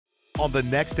on the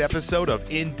next episode of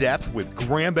In Depth with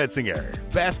Graham Bensinger,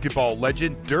 basketball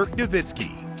legend Dirk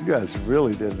Nowitzki. You guys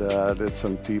really did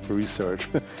some deep research.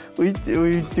 we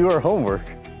do our homework.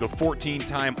 The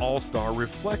 14-time All-Star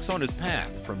reflects on his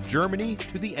path from Germany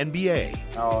to the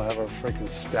NBA. I'll have a freaking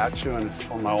statue and it's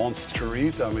on my own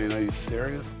street. I mean, are you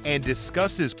serious? And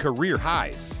discusses career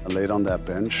highs. I laid on that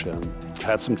bench and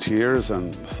had some tears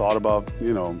and thought about,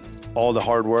 all the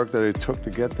hard work that it took to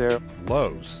get there.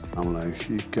 Lows. I'm like,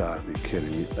 you gotta be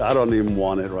kidding me. I don't even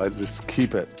want it, right? Just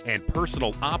keep it. And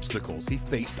personal obstacles he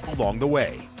faced along the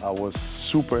way. I was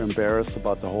super embarrassed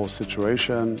about the whole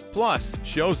situation. Plus,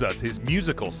 shows us his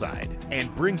musical side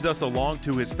and brings us along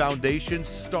to his foundation's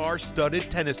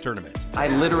star-studded tennis tournament. I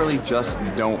literally just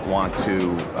don't want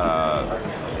to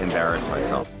embarrass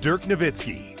myself. Dirk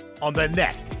Nowitzki on the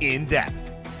next In Depth.